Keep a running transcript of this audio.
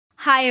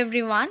Hi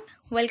everyone,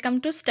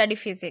 welcome to Study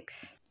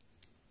Physics.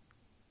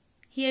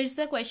 Here's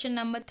the question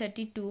number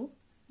 32.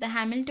 The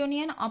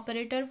Hamiltonian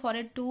operator for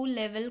a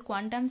two-level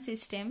quantum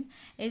system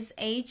is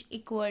H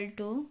equal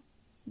to,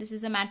 this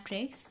is a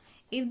matrix,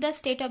 if the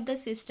state of the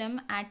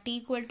system at t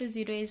equal to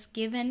 0 is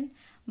given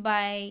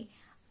by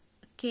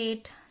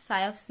Kate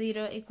psi of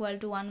 0 equal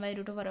to 1 by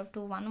root over of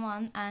 2 1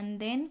 1 and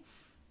then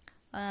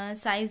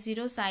psi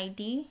 0 psi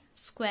t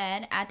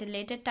square at a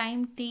later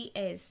time t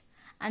is,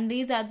 and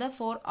these are the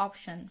four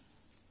options.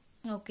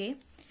 Okay,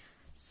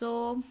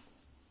 so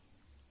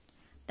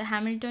the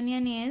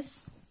Hamiltonian is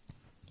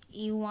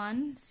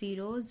E1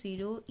 0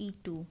 0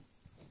 E2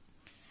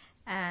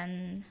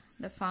 and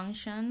the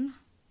function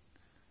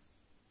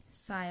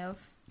psi of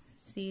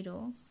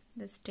 0,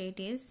 the state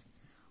is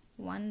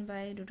 1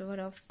 by root over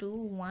of 2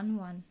 1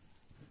 1.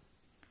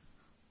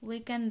 We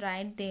can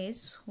write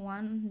this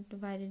 1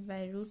 divided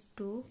by root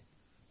 2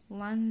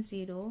 1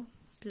 0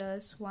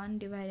 plus 1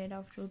 divided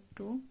of root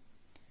 2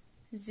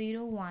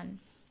 0 1,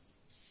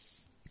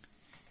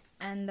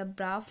 and the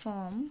bra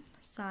form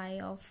psi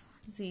of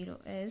 0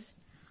 is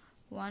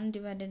 1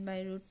 divided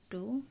by root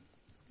 2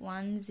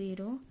 1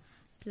 0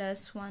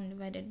 plus 1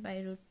 divided by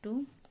root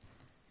 2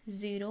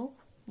 0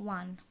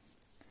 1,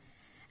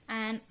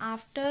 and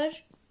after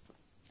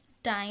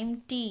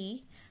time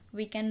t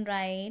we can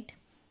write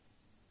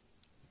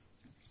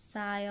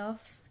psi of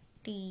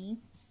t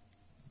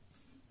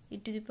e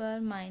to the power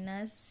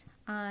minus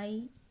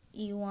I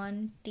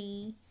e1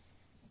 t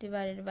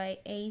divided by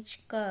h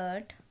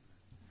cut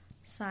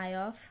psi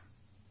of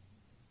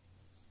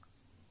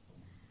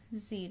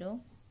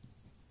 0.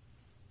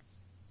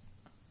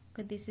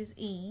 Okay, this is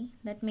e,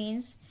 that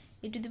means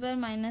e to the power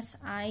minus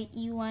I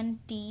e1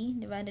 t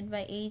divided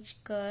by h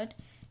cut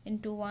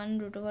into 1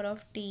 root over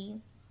of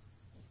t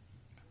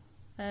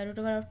root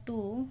over of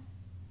 2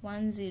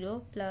 1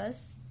 0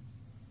 plus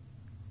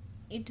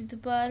e to the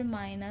power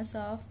minus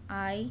of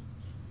I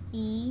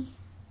e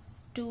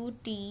 2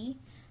 t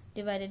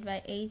divided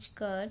by h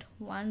cut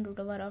 1 root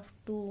over of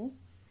 2,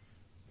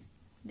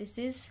 this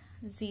is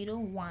 0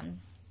 1,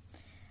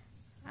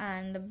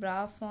 and the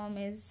bra form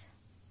is,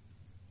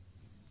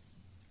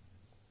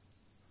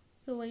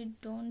 so we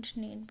don't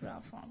need bra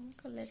form.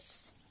 So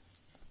let's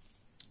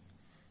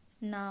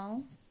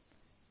now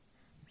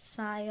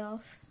psi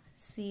of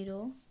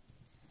 0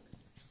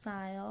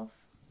 psi of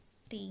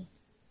t,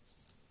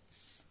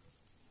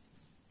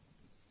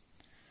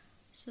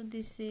 so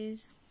this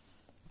is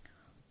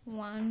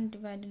 1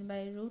 divided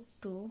by root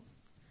 2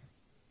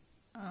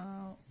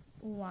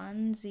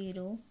 1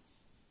 0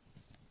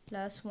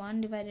 plus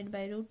 1 divided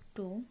by root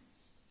 2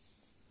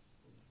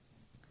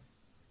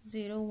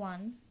 0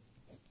 1,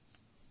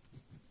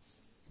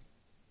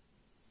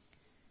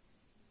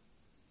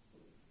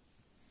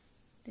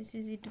 this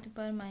is e to the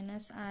power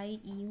minus I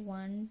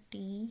e1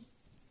 t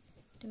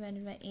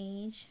divided by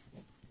h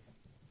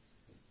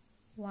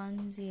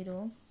 1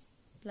 0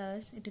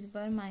 plus e to the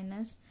power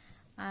minus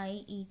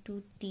I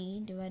e2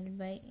 t divided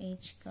by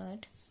h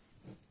cut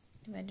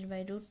divided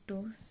by root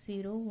 2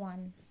 0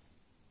 1.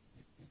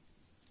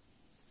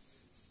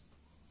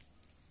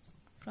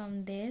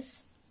 From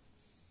this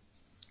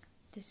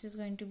is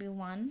going to be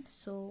 1,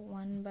 so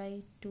 1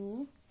 by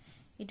 2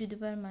 e to the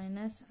power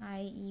minus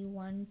I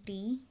e1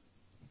 t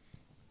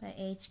by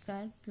h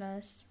cut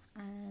plus,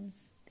 and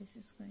this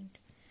is going to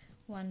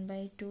 1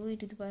 by 2 e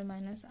to the power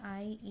minus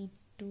I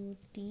e2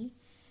 t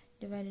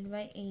divided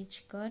by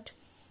h cut.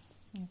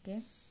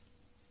 Okay,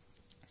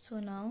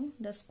 so now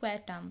the square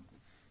term,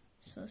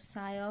 so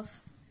psi of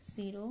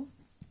 0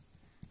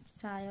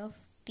 psi of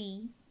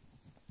t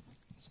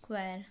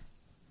square,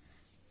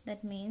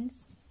 that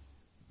means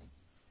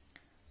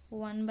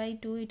 1 by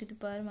 2 e to the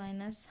power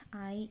minus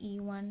I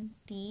e1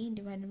 t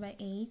divided by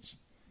h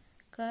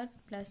cut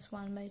plus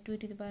 1 by 2 e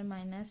to the power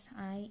minus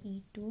I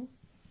e2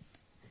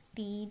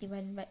 t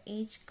divided by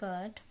h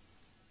cut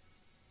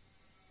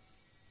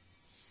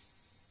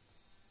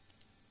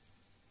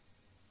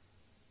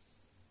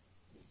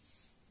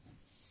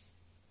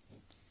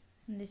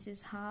and this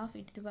is half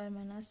e to the power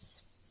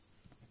minus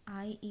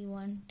I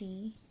e1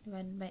 t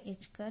divided by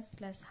h cut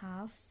plus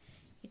half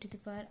e to the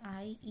power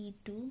I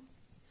e2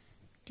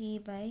 t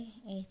by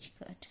h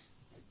cut,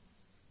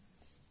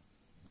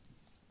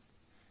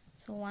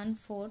 so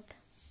 1/4,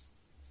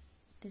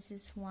 this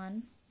is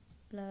 1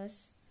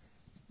 plus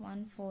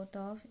 1/4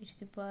 of e to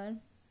the power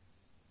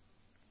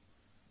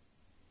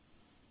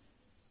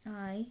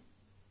I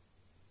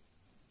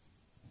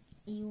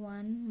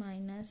e1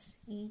 minus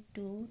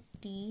e2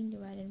 t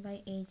divided by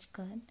h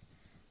cut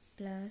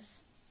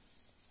plus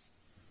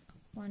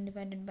 1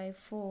 divided by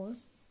 4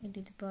 e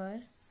to the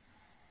power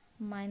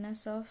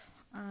minus of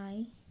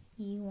I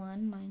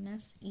e1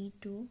 minus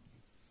e2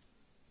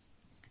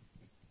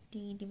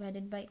 t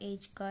divided by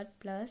h cut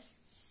plus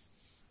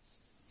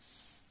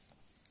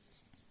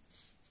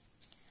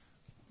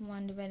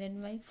 1 divided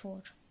by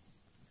 4.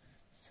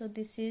 So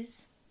this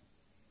is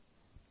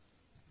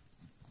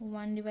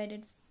 1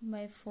 divided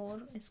by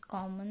 4 is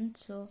common,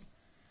 so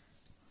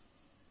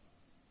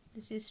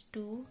this is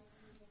 2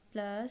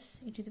 plus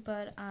e to the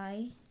power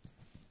I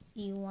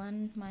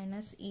e1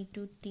 minus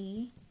e2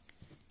 t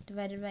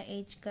divided by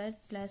h cut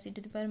plus e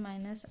to the power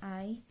minus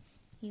I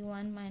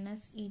e1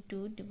 minus e2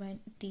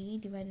 t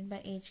divided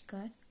by h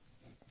cut.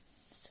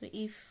 So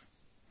if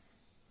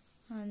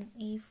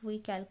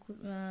we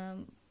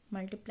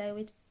multiply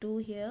with 2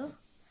 here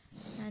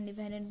and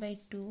divided by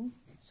 2,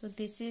 so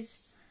this is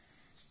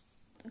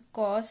the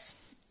cos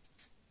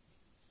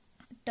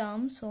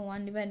term, so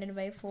 1 divided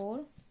by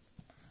 4,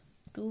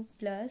 2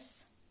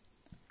 plus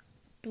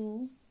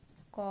 2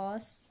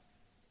 cos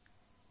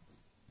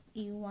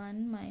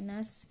e1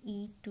 minus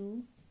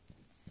e2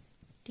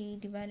 t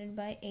divided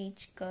by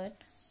h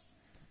cut.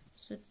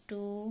 So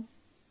 2,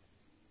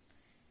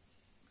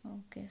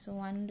 okay, so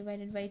 1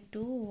 divided by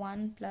 2,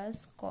 1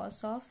 plus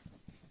cos of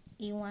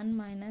e1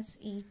 minus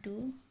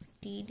e2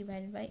 t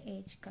divided by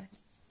h cut,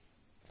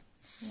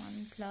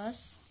 1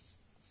 plus,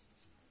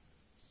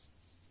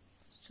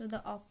 so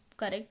the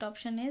correct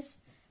option is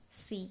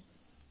C.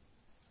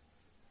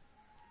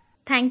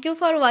 Thank you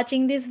for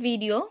watching this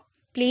video.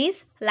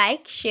 Please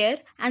like, share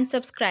and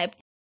subscribe.